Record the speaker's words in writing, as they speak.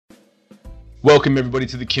Welcome everybody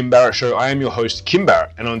to the Kim Barrett Show. I am your host, Kim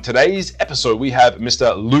Barrett, and on today's episode we have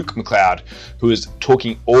Mr. Luke McLeod, who is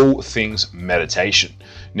talking all things meditation.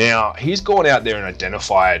 Now, he's gone out there and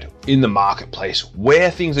identified in the marketplace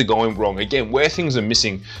where things are going wrong, again, where things are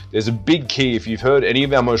missing. There's a big key. If you've heard any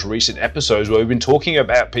of our most recent episodes where we've been talking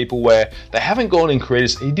about people where they haven't gone and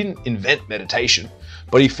created, he didn't invent meditation,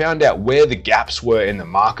 but he found out where the gaps were in the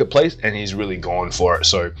marketplace and he's really gone for it.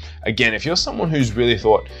 So again, if you're someone who's really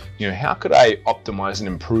thought, how could I optimize and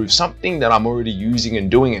improve something that I'm already using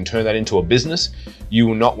and doing and turn that into a business, you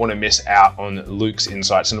will not want to miss out on Luke's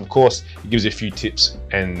insights. And of course, he gives a few tips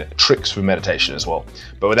and tricks for meditation as well.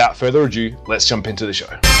 But without further ado, let's jump into the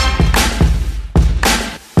show.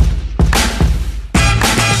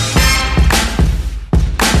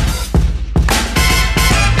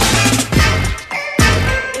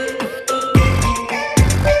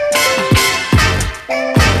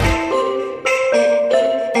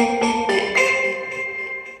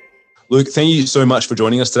 Luke, thank you so much for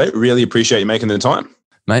joining us today. Really appreciate you making the time.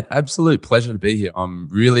 Mate, absolute pleasure to be here. I'm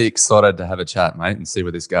really excited to have a chat, mate, and see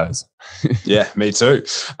where this goes. Yeah, me too.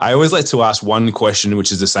 I always like to ask one question,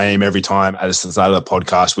 which is the same every time at the start of the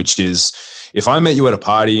podcast, which is, if I met you at a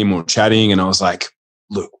party and we're chatting and I was like,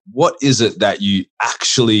 Luke, what is it that you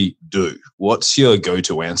actually do? What's your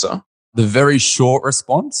go-to answer? The very short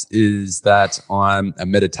response is that I'm a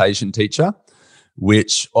meditation teacher,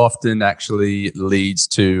 which often actually leads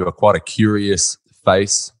to quite a curious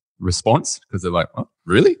face response because they're like, oh,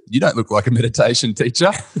 really? You don't look like a meditation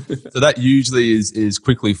teacher. So that usually is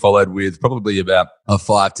quickly followed with probably about a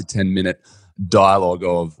 5 to 10 minute dialogue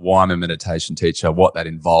of why I'm a meditation teacher, what that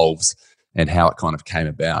involves, and how it kind of came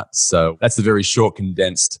about. So that's the very short,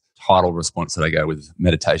 condensed title response that I go with,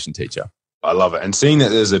 meditation teacher. I love it. And seeing that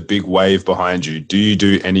there's a big wave behind you, do you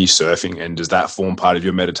do any surfing, and does that form part of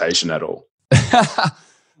your meditation at all?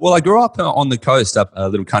 Well, I grew up on the coast, up a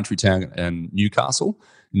little country town in Newcastle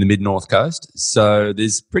in the mid-north coast. So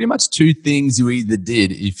there's pretty much two things you either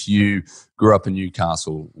did if you grew up in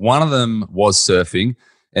Newcastle. One of them was surfing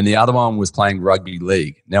and the other one was playing rugby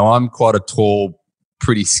league. Now, I'm quite a tall,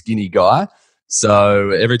 pretty skinny guy.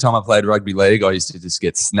 So every time I played rugby league, I used to just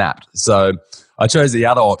get snapped. So I chose the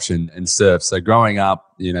other option and surf. So growing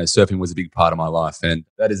up, surfing was a big part of my life. And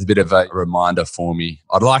that is a bit of a reminder for me.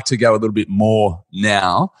 I'd like to go a little bit more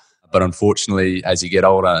now, but unfortunately, as you get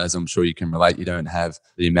older, as I'm sure you can relate, you don't have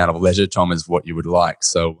the amount of leisure time as what you would like.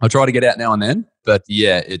 So I try to get out now and then, but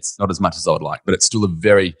yeah, it's not as much as I'd like, but it's still a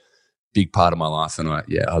very big part of my life. And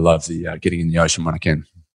I love the getting in the ocean when I can.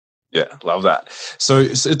 Yeah, love that. So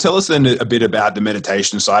tell us then a bit about the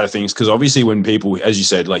meditation side of things, because obviously when people, as you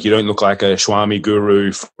said, like you don't look like a Swami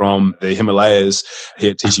guru from the Himalayas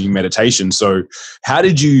here teaching meditation. So how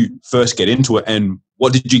did you first get into it, and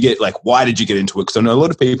what did you get, like why did you get into it? Because I know a lot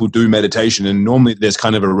of people do meditation and normally there's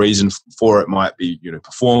kind of a reason for it. Might be,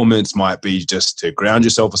 performance, might be just to ground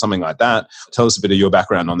yourself or something like that. Tell us a bit of your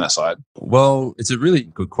background on that side. Well, it's a really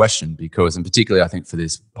good question because, and particularly I think for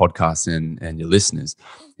this podcast and your listeners,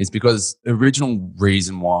 it's because the original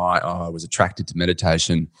reason why I was attracted to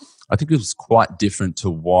meditation, I think it was quite different to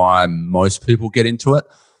why most people get into it.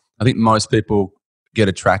 I think most people get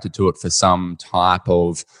attracted to it for some type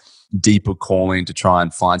of deeper calling to try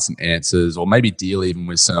and find some answers, or maybe deal even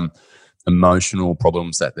with some emotional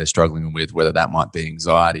problems that they're struggling with, whether that might be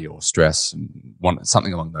anxiety or stress and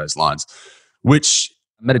something along those lines, which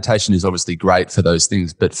meditation is obviously great for those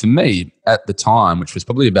things. But for me at the time, which was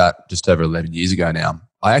probably about just over 11 years ago now,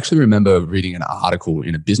 I actually remember reading an article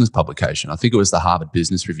in a business publication. I think it was the Harvard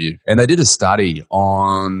Business Review. And they did a study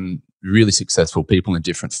on really successful people in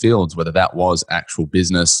different fields, whether that was actual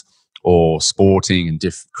business or sporting and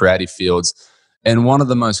different creative fields. And one of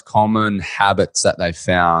the most common habits that they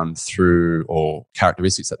found or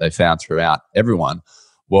characteristics that they found throughout everyone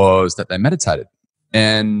was that they meditated.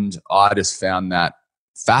 And I just found that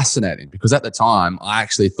fascinating because at the time, I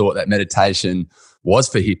actually thought that meditation was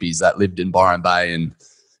for hippies that lived in Byron Bay and,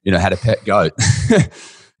 had a pet goat.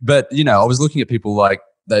 But, I was looking at people like,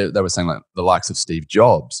 they were saying like the likes of Steve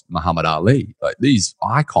Jobs, Muhammad Ali, like these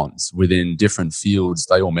icons within different fields,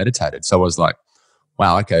 they all meditated. So I was like,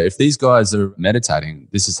 wow, okay, if these guys are meditating,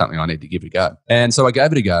 this is something I need to give it a go. And so I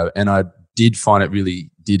gave it a go, and I did find it really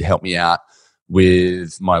did help me out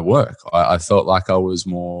with my work. I felt like I was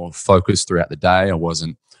more focused throughout the day. I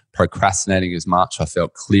wasn't procrastinating as much. I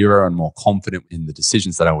felt clearer and more confident in the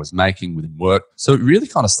decisions that I was making within work. So it really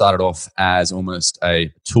kind of started off as almost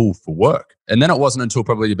a tool for work. And then it wasn't until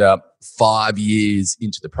probably about 5 years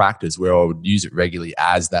into the practice where I would use it regularly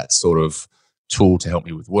as that sort of tool to help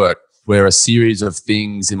me with work, where a series of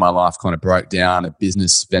things in my life kind of broke down. A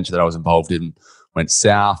business venture that I was involved in went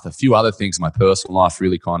south. A few other things in my personal life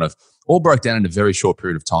really kind of all broke down in a very short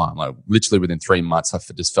period of time. Like literally within 3 months, I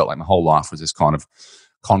just felt like my whole life was just kind of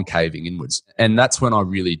concaving inwards. And that's when I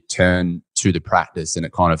really turned to the practice, and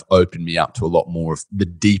it kind of opened me up to a lot more of the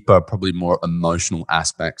deeper, probably more emotional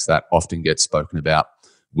aspects that often get spoken about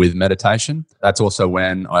with meditation. That's also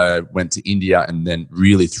when I went to India and then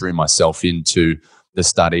really threw myself into the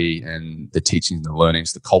study and the teachings and the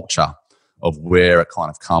learnings, the culture of where it kind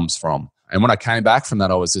of comes from. And when I came back from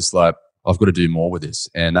that, I was just like, I've got to do more with this.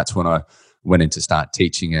 And that's when I went in to start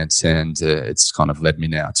teaching it. And it's kind of led me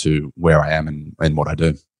now to where I am and what I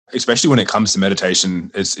do. Especially when it comes to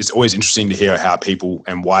meditation, it's always interesting to hear how people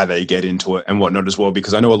and why they get into it and whatnot as well.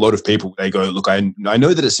 Because I know a lot of people, they go, look, I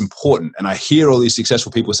know that it's important. And I hear all these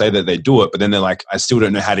successful people say that they do it, but then they're like, I still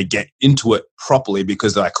don't know how to get into it properly,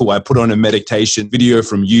 because they're like, cool, I put on a meditation video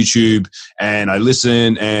from YouTube and I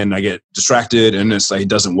listen and I get distracted and it's like, it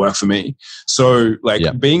doesn't work for me. So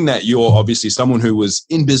being that you're obviously someone who was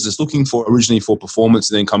in business looking for originally for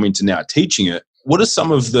performance and then coming to now teaching it, what are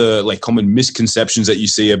some of the common misconceptions that you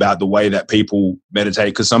see about the way that people meditate?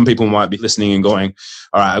 Because some people might be listening and going,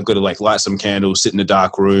 all right, I've got to light some candles, sit in a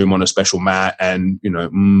dark room on a special mat and,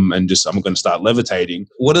 and just, I'm going to start levitating.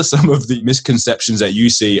 What are some of the misconceptions that you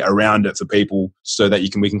see around it for people so that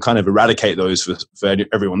we can kind of eradicate those for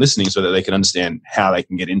everyone listening so that they can understand how they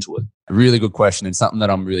can get into it? A really good question, and something that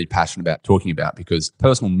I'm really passionate about talking about, because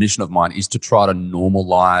personal mission of mine is to try to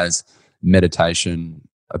normalize meditation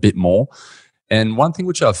a bit more. And one thing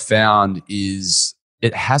which I've found is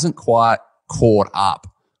it hasn't quite caught up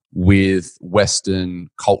with Western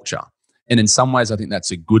culture. And in some ways, I think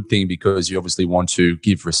that's a good thing, because you obviously want to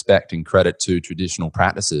give respect and credit to traditional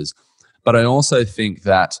practices. But I also think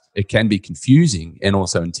that it can be confusing and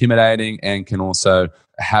also intimidating, and can also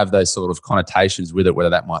have those sort of connotations with it,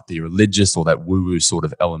 whether that might be religious or that woo-woo sort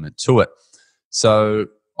of element to it. So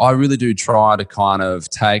I really do try to kind of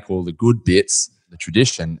take all the good bits, the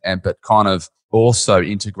tradition, but kind of also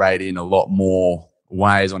integrate in a lot more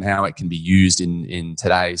ways on how it can be used in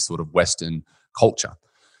today's sort of Western culture.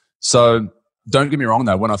 So don't get me wrong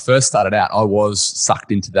though, when I first started out, I was sucked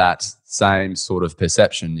into that same sort of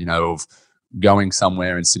perception, of going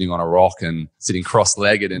somewhere and sitting on a rock and sitting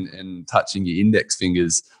cross-legged and touching your index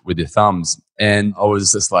fingers with your thumbs. And I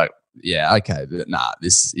was just like, yeah, okay, but nah,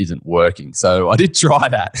 this isn't working. So I did try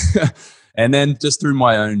that. And then just through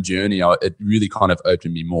my own journey, it really kind of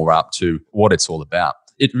opened me more up to what it's all about.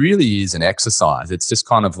 It really is an exercise. It's just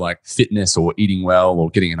kind of like fitness or eating well or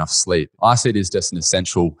getting enough sleep. I see it as just an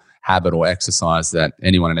essential habit or exercise that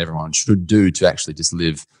anyone and everyone should do to actually just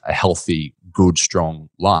live a healthy, good, strong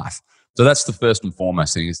life. So that's the first and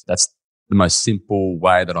foremost thing. That's the most simple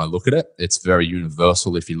way that I look at it. It's very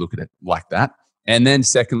universal if you look at it like that. And then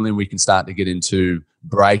secondly, we can start to get into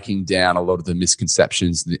breaking down a lot of the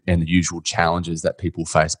misconceptions and the usual challenges that people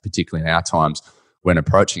face, particularly in our times when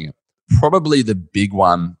approaching it. Probably the big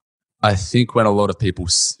one, I think, when a lot of people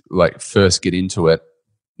first get into it,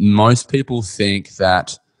 most people think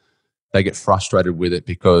that they get frustrated with it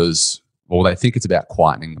because, they think it's about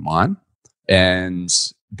quietening the mind. And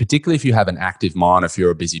particularly if you have an active mind, if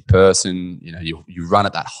you're a busy person, you run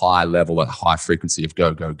at that high level, at high frequency of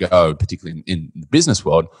go, go, go, particularly in the business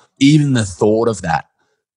world, even the thought of that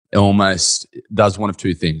almost does one of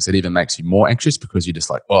two things. It either makes you more anxious because you're just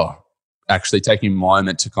like, actually taking a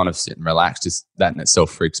moment to kind of sit and relax, just that in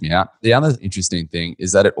itself freaks me out. The other interesting thing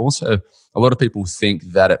is that it also, a lot of people think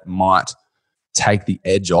that it might take the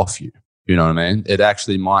edge off you. You know what I mean? It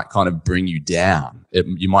actually might kind of bring you down.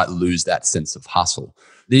 You might lose that sense of hustle.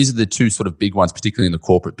 These are the two sort of big ones, particularly in the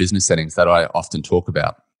corporate business settings, that I often talk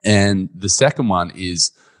about. And the second one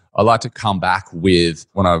is, I like to come back with,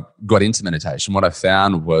 when I got into meditation, what I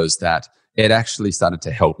found was that it actually started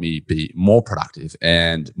to help me be more productive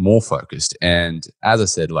and more focused. And as I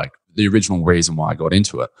said, the original reason why I got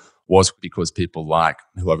into it was because people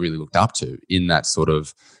who I really looked up to in that sort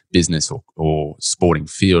of business or sporting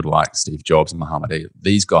field, like Steve Jobs and Muhammad Ali,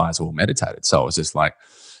 these guys all meditated. So it was just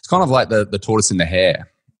it's kind of like the tortoise and the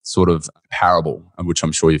hare sort of parable, which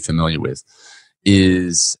I'm sure you're familiar with.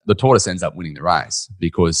 Is the tortoise ends up winning the race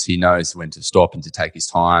because he knows when to stop and to take his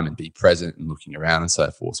time and be present and looking around and so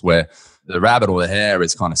forth, where the rabbit or the hare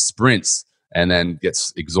is kind of sprints and then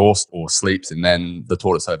gets exhausted or sleeps, and then the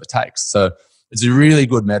tortoise overtakes. So it's a really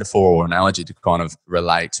good metaphor or analogy to kind of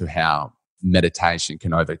relate to how meditation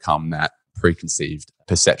can overcome that preconceived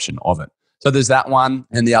perception of it. So there's that one.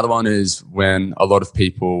 And the other one is when a lot of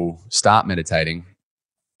people start meditating,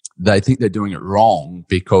 they think they're doing it wrong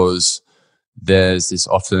because there's this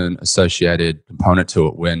often associated component to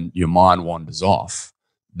it. When your mind wanders off,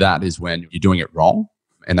 that is when you're doing it wrong.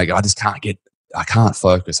 And they go, I just can't get I can't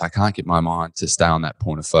focus. I can't get my mind to stay on that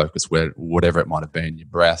point of focus where whatever it might have been, your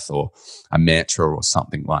breath or a mantra or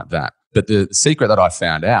something like that. But the secret that I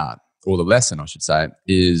found out, or the lesson I should say,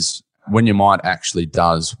 is when your mind actually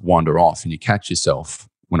does wander off and you catch yourself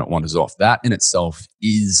when it wanders off, that in itself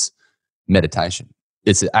is meditation.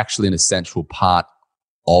 It's actually an essential part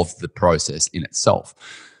of the process in itself.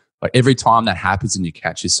 Like every time that happens and you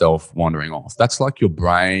catch yourself wandering off, that's like your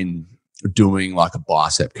brain doing like a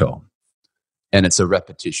bicep curl. And it's a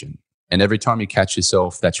repetition. And every time you catch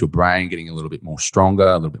yourself, that's your brain getting a little bit more stronger,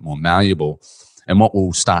 a little bit more malleable. And what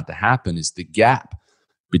will start to happen is the gap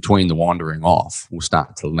between the wandering off will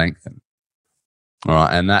start to lengthen. All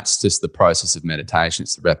right. And that's just the process of meditation.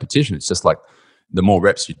 It's the repetition. It's just like the more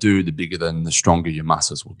reps you do, the bigger and the stronger your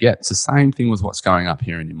muscles will get. It's the same thing with what's going up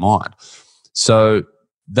here in your mind. So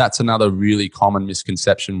that's another really common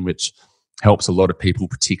misconception, which helps a lot of people,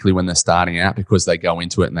 particularly when they're starting out, because they go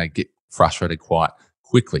into it and they get frustrated quite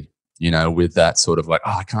quickly, with that sort of like,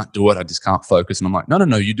 oh, I can't do it. I just can't focus. And I'm like,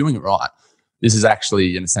 no, you're doing it right. This is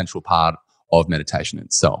actually an essential part of meditation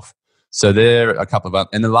itself. So there are a couple of other,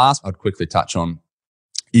 and the last I'd quickly touch on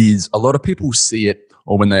is a lot of people see it,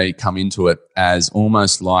 or when they come into it, as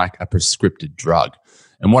almost like a prescriptive drug.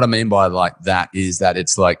 And what I mean by like that is that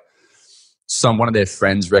it's like one of their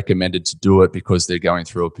friends recommended to do it because they're going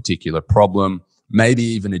through a particular problem. Maybe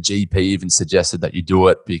even a GP even suggested that you do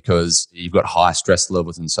it because you've got high stress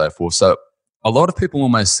levels and so forth. So a lot of people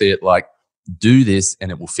almost see it like, do this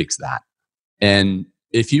and it will fix that. And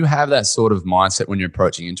if you have that sort of mindset when you're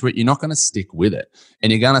approaching into it, you're not going to stick with it.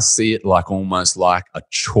 And you're going to see it like almost like a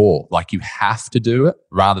chore, like you have to do it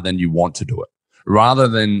rather than you want to do it. Rather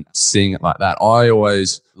than seeing it like that, I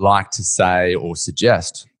always like to say or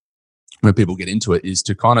suggest when people get into it is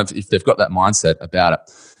to kind of, if they've got that mindset about it,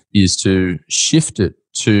 is to shift it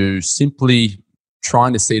to simply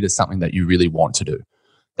trying to see it as something that you really want to do,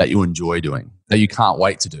 that you enjoy doing, that you can't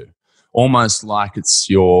wait to do. Almost like it's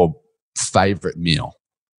your favorite meal.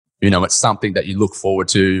 It's something that you look forward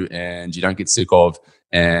to and you don't get sick of.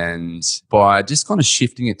 And by just kind of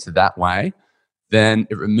shifting it to that way, then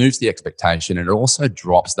it removes the expectation and it also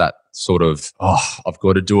drops that sort of, I've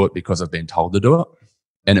got to do it because I've been told to do it.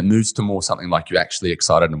 And it moves to more something like you're actually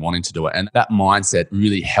excited and wanting to do it. And that mindset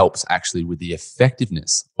really helps actually with the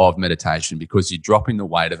effectiveness of meditation because you're dropping the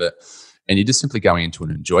weight of it and you're just simply going into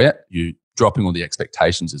it and enjoy it. You're dropping all the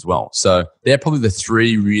expectations as well. So they're probably the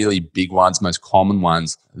three really big ones, most common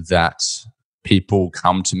ones that people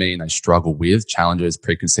come to me and they struggle with, challenges,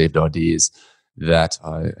 preconceived ideas that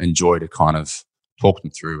I enjoy to kind of talk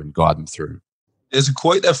them through and guide them through. There's a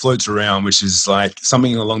quote that floats around, which is like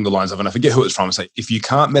something along the lines of, and I forget who it's from, it's like, if you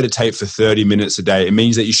can't meditate for 30 minutes a day, it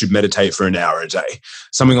means that you should meditate for an hour a day.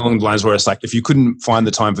 Something along the lines where it's like, if you couldn't find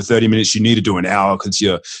the time for 30 minutes, you need to do an hour because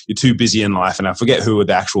you're too busy in life. And I forget who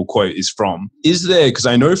the actual quote is from. Is there, because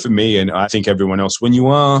I know for me, and I think everyone else, when you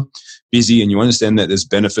are busy and you understand that there's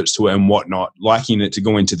benefits to it and whatnot, liking it to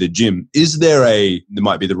go into the gym, is there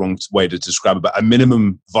might be the wrong way to describe it, but a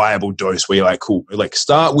minimum viable dose where you're like, cool, like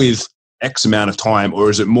start with X amount of time,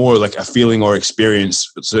 or is it more like a feeling or experience?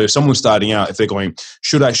 So if someone's starting out, if they're going,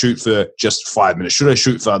 should I shoot for just 5 minutes? Should I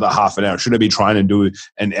shoot for the half an hour? Should I be trying to do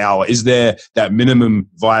an hour? Is there that minimum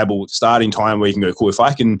viable starting time where you can go, cool, if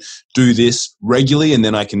I can do this regularly and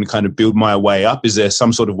then I can kind of build my way up? Is there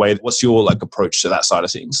some sort of way? What's your like approach to that side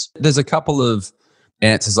of things? There's a couple of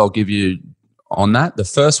answers I'll give you on that. The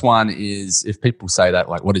first one is, if people say that,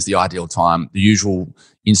 like, what is the ideal time? The usual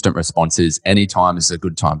instant response is any time is a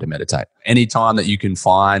good time to meditate. Any time that you can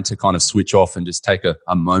find to kind of switch off and just take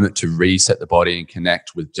a moment to reset the body and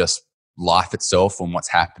connect with just life itself and what's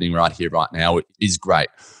happening right here, right now is great.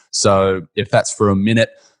 So if that's for a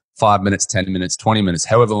minute, 5 minutes, 10 minutes, 20 minutes,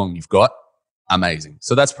 however long you've got, amazing.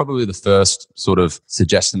 So that's probably the first sort of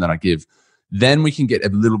suggestion that I give. Then we can get a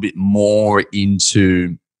little bit more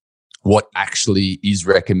into what actually is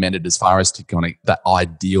recommended as far as to kind of that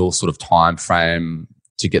ideal sort of time frame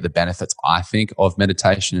to get the benefits, I think, of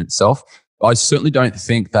meditation itself. I certainly don't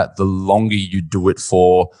think that the longer you do it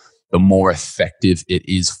for, the more effective it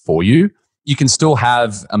is for you. You can still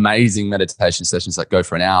have amazing meditation sessions that go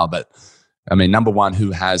for an hour, but I mean, number one, who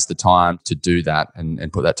has the time to do that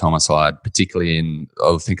and put that time aside, particularly in,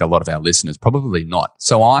 I think a lot of our listeners, probably not.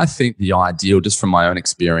 So I think the ideal, just from my own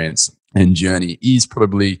experience and journey, is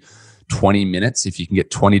probably 20 minutes. If you can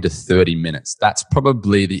get 20 to 30 minutes, that's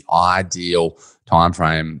probably the ideal time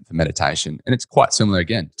frame for meditation. And it's quite similar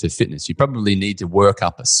again to fitness. You probably need to work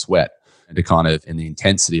up a sweat to kind of, in the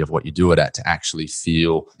intensity of what you do it at, to actually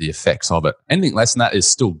feel the effects of it. Anything less than that is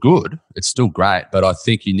still good. It's still great. But I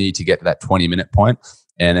think you need to get to that 20-minute point.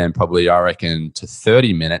 And then probably, I reckon, to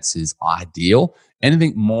 30 minutes is ideal.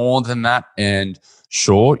 Anything more than that, and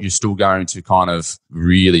sure, you're still going to kind of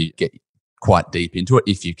really get quite deep into it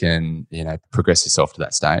if you can, progress yourself to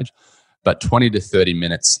that stage. But 20 to 30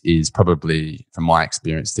 minutes is probably, from my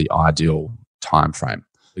experience, the ideal time frame.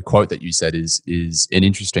 The quote that you said is an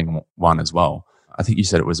interesting one as well. I think you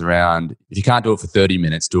said it was around, if you can't do it for 30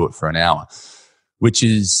 minutes, do it for an hour, which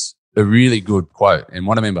is a really good quote. And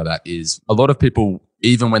what I mean by that is a lot of people,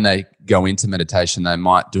 even when they go into meditation, they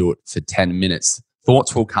might do it for 10 minutes.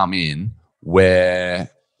 Thoughts will come in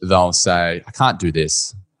where they'll say, I can't do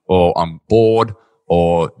this, or I'm bored,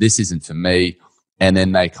 or this isn't for me. And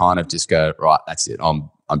then they kind of just go, right, that's it. I'm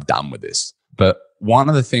done with this. But one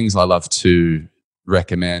of the things I love to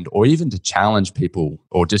recommend, or even to challenge people,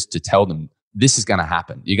 or just to tell them, this is going to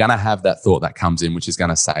happen. You're going to have that thought that comes in, which is going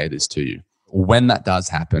to say this to you. When that does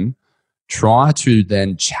happen, try to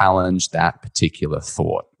then challenge that particular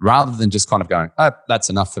thought rather than just kind of going, oh, that's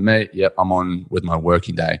enough for me. Yep, I'm on with my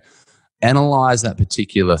working day. Analyze that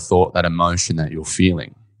particular thought, that emotion that you're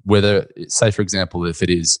feeling. Whether, say, for example, if it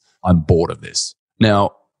is, I'm bored of this.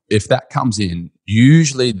 Now, if that comes in,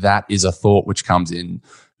 usually that is a thought which comes in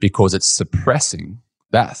because it's suppressing.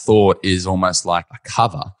 That thought is almost like a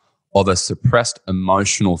cover of a suppressed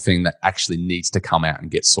emotional thing that actually needs to come out and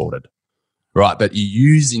get sorted, right? But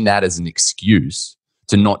you're using that as an excuse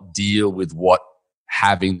to not deal with what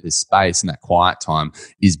having this space and that quiet time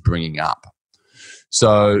is bringing up.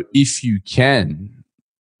 So if you can,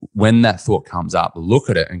 when that thought comes up, look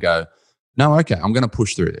at it and go, no, okay, I'm going to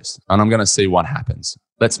push through this and I'm going to see what happens.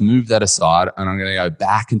 Let's move that aside and I'm going to go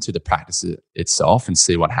back into the practice itself and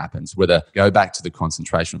see what happens, whether go back to the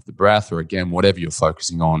concentration of the breath or, again, whatever you're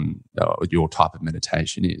focusing on, your type of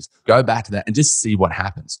meditation is. Go back to that and just see what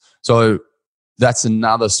happens. So that's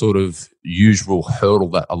another sort of usual hurdle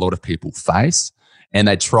that a lot of people face, and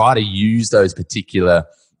they try to use those particular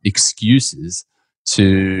excuses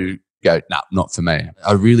to go, no, not for me.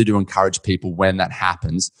 I really do encourage people when that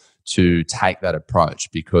happens to take that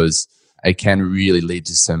approach, because it can really lead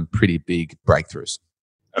to some pretty big breakthroughs.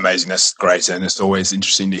 Amazing. That's great. And it's always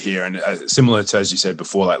interesting to hear. And similar to, as you said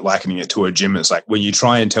before, like likening it to a gym, it's like when you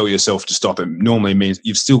try and tell yourself to stop, it normally means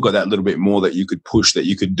you've still got that little bit more that you could push, that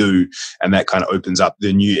you could do. And that kind of opens up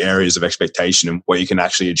the new areas of expectation and what you can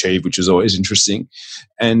actually achieve, which is always interesting.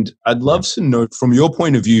 And I'd love to know from your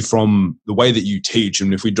point of view, from the way that you teach,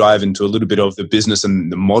 and if we dive into a little bit of the business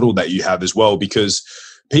and the model that you have as well, because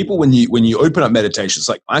people, when you open up meditation, it's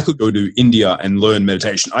like, I could go to India and learn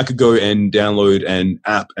meditation. I could go and download an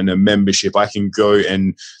app and a membership. I can go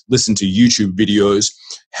and listen to YouTube videos.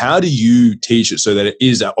 How do you teach it so that it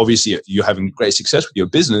is, obviously you're having great success with your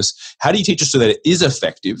business. How do you teach it so that it is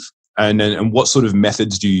effective? And what sort of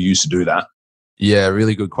methods do you use to do that? Yeah,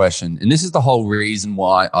 really good question. And this is the whole reason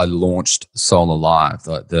why I launched Solar Live,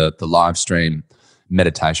 the live stream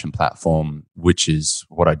meditation platform, which is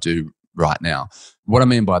what I do right now. What I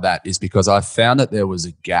mean by that is because I found that there was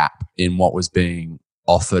a gap in what was being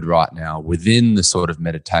offered right now within the sort of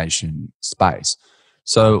meditation space.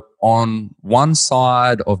 So on one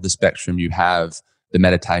side of the spectrum, you have the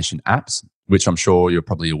meditation apps, which I'm sure you're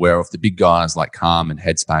probably aware of, the big guys like Calm and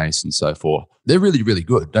Headspace and so forth. They're really, really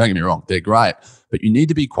good. Don't get me wrong. They're great, but you need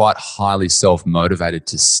to be quite highly self-motivated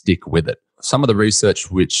to stick with it. Some of the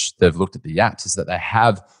research which they've looked at the apps is that they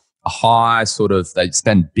have a high they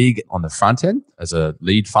spend big on the front end as a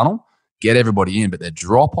lead funnel, get everybody in, but their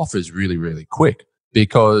drop off is really, really quick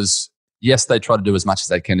because yes, they try to do as much as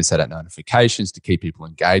they can to set out notifications to keep people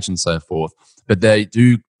engaged and so forth, but they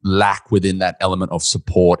do lack within that element of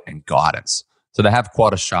support and guidance. So they have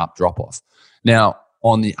quite a sharp drop off. Now,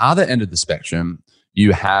 on the other end of the spectrum,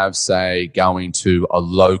 you have, say, going to a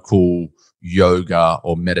local yoga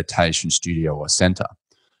or meditation studio or center.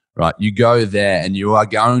 Right, you go there and you are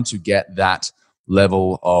going to get that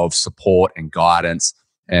level of support and guidance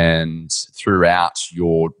and throughout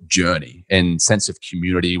your journey and sense of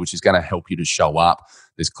community, which is going to help you to show up.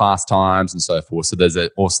 There's class times and so forth. So there's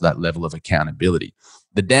also that level of accountability.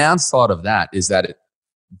 The downside of that is that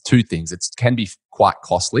two things. It can be quite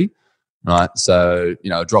costly, right? So,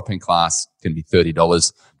 a drop-in class can be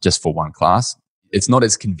 $30 just for one class. It's not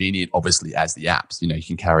as convenient, obviously, as the apps. You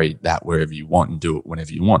can carry that wherever you want and do it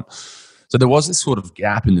whenever you want. So there was this sort of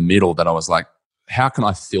gap in the middle that I was like, how can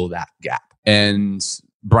I fill that gap? And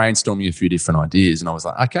brainstorming a few different ideas. And I was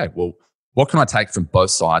like, okay, well, what can I take from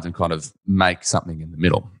both sides and kind of make something in the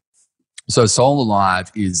middle? So Solar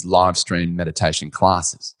Live is live stream meditation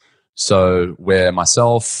classes. So where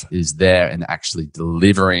myself is there and actually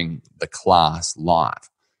delivering the class live.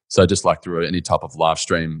 So just like through any type of live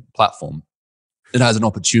stream platform. It has an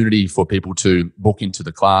opportunity for people to book into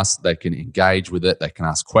the class. They can engage with it. They can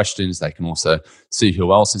ask questions. They can also see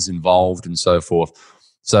who else is involved and so forth.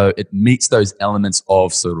 So it meets those elements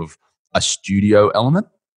of sort of a studio element.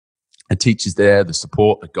 The teachers there, the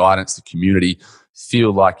support, the guidance, the community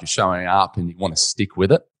feel like you're showing up and you want to stick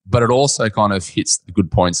with it. But it also kind of hits the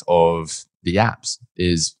good points of the apps.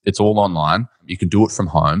 It's all online. You can do it from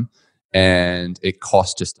home and it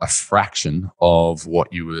costs just a fraction of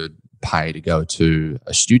what you would pay to go to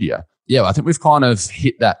a studio. Yeah, I think we've kind of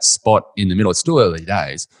hit that spot in the middle. It's still early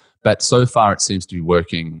days, but so far it seems to be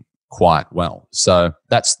working quite well. So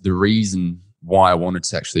that's the reason why I wanted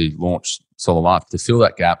to actually launch Solar Life, to fill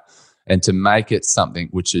that gap and to make it something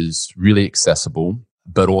which is really accessible,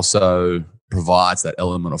 but also provides that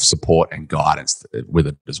element of support and guidance with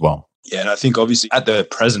it as well. Yeah, and I think obviously at the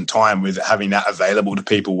present time with having that available to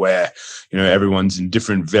people where, everyone's in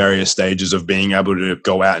different various stages of being able to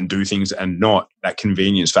go out and do things and not, that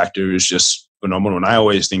convenience factor is just phenomenal. And I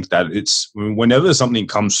always think that whenever something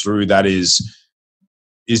comes through that is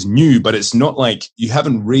new, but it's not like you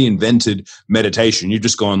haven't reinvented meditation. You're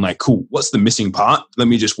just going like, cool, what's the missing part? Let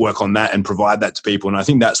me just work on that and provide that to people. And I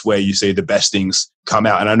think that's where you see the best things come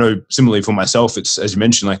out. And I know similarly for myself, it's, as you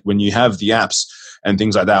mentioned, like when you have the apps and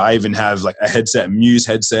things like that, I even have like a headset, Muse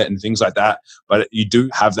headset and things like that. But you do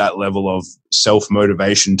have that level of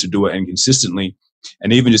self-motivation to do it and consistently.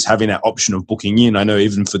 And even just having that option of booking in, I know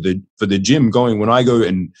even for the gym when I go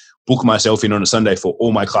and book myself in on a Sunday for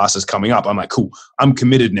all my classes coming up, I'm like, cool, I'm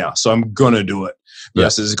committed now. So I'm going to do it.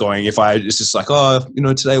 Versus going, it's just like,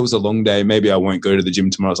 today was a long day. Maybe I won't go to the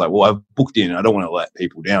gym tomorrow. It's like, well, I've booked in. I don't want to let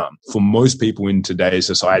people down. For most people in today's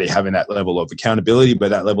society, having that level of accountability, but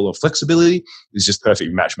that level of flexibility is just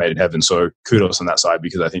perfect match made in heaven. So kudos on that side,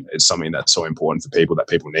 because I think it's something that's so important for people that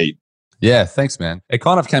people need. Yeah, thanks, man. It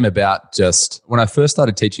kind of came about just when I first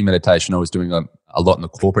started teaching meditation. I was doing a lot in the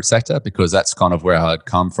corporate sector because that's kind of where I had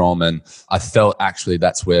come from. And I felt actually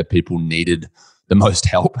that's where people needed the most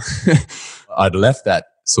help. I'd left that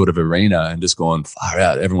sort of arena and just gone far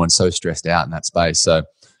out. Everyone's so stressed out in that space. So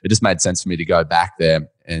it just made sense for me to go back there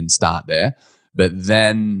and start there. But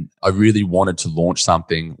then I really wanted to launch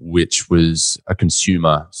something which was a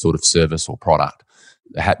consumer sort of service or product.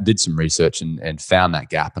 Did some research and found that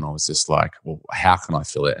gap. And I was just like, well, how can I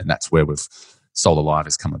fill it? And that's where Solar Live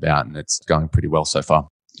has come about, and it's going pretty well so far.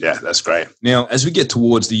 Yeah, that's great. Now, as we get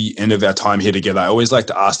towards the end of our time here together, I always like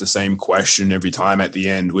to ask the same question every time at the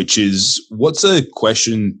end, which is, what's a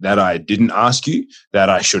question that I didn't ask you that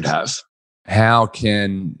I should have? How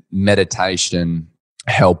can meditation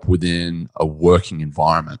help within a working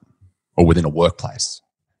environment or within a workplace?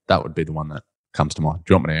 That would be the one that comes to mind.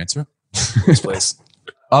 Do you want me to answer it? Yes, please.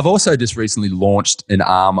 I've also just recently launched an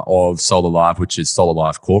arm of Solar Live, which is Solar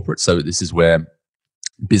Live Corporate. So this is where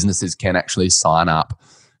businesses can actually sign up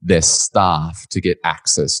their staff to get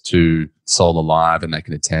access to Solar Live, and they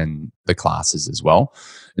can attend the classes as well.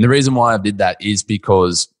 And the reason why I did that is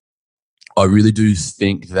because I really do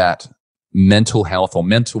think that mental health or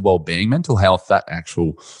mental well-being, mental health, that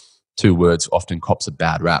actual two words often cops a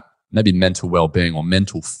bad rap. Maybe mental well-being or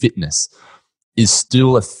mental fitness is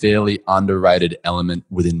still a fairly underrated element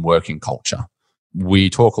within working culture. We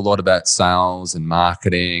talk a lot about sales and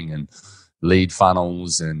marketing and lead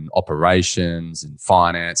funnels and operations and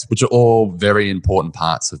finance, which are all very important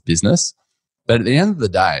parts of business. But at the end of the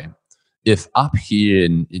day, if up here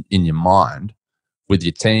in your mind with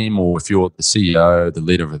your team, or if you're the CEO, the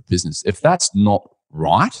leader of a business, if that's not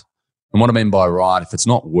right, and what I mean by right, if it's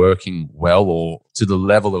not working well or to the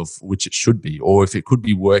level of which it should be, or if it could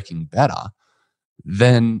be working better,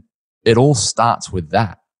 then it all starts with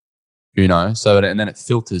that, so, and then it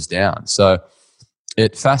filters down. So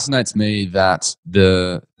it fascinates me that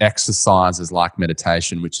the exercises like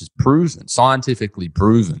meditation, which is proven, scientifically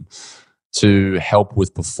proven to help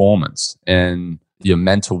with performance and your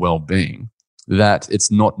mental well-being, that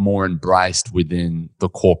it's not more embraced within the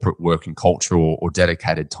corporate working culture or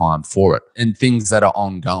dedicated time for it, and things that are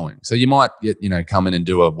ongoing. So you might get, come in and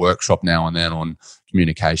do a workshop now and then on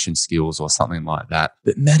communication skills or something like that.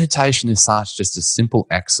 But meditation is just a simple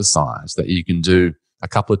exercise that you can do a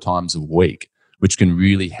couple of times a week, which can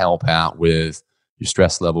really help out with your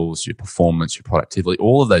stress levels, your performance, your productivity,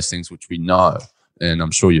 all of those things which we know, and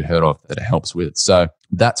I'm sure you heard of, that it helps with. So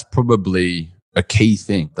that's probably a key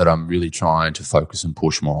thing that I'm really trying to focus and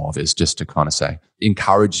push more of, is just to kind of say,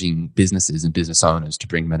 encouraging businesses and business owners to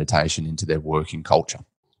bring meditation into their working culture.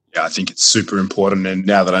 Yeah, I think it's super important. And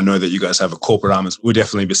now that I know that you guys have a corporate arm, we'll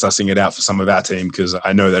definitely be sussing it out for some of our team, because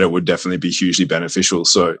I know that it would definitely be hugely beneficial.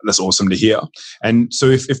 So that's awesome to hear. And so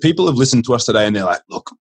if people have listened to us today and they're like,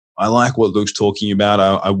 look, I like what Luke's talking about.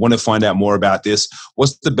 I want to find out more about this.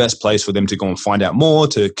 What's the best place for them to go and find out more,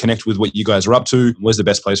 to connect with what you guys are up to? Where's the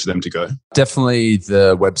best place for them to go? Definitely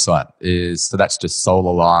the website is, so that's just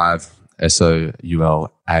soulalive,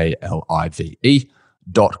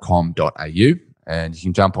 soulalive.com.au. And you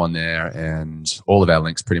can jump on there, and all of our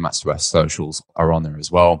links pretty much to our socials are on there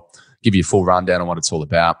as well. Give you a full rundown on what it's all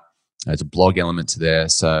about. There's a blog element to there.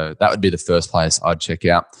 So that would be the first place I'd check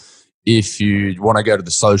out. If you want to go to the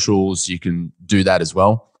socials, you can do that as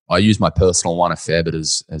well. I use my personal one a fair bit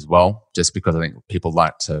as well, just because I think people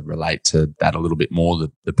like to relate to that a little bit more,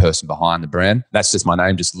 the person behind the brand. That's just my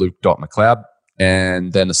name, just Luke.McLeod.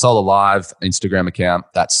 And then the Soul Alive Instagram account,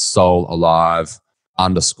 that's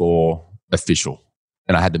soulalive_official.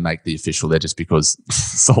 And I had to make the official there just because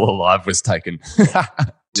Soul Alive was taken.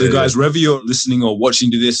 So guys, wherever you're listening or watching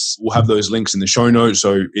to this, we'll have those links in the show notes.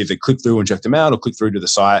 So either click through and check them out, or click through to the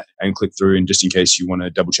site and click through. And just in case you want to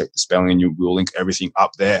double check the spelling, we'll link everything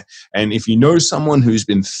up there. And if you know someone who's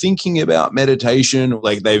been thinking about meditation,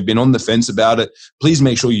 like they've been on the fence about it, please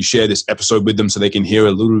make sure you share this episode with them so they can hear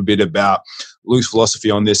a little bit about Luke's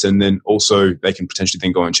philosophy on this. And then also they can potentially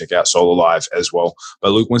then go and check out Soul Alive as well.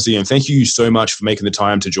 But Luke, once again, thank you so much for making the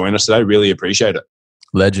time to join us today. Really appreciate it.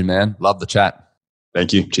 Legend, man. Love the chat.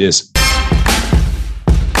 Thank you. Cheers.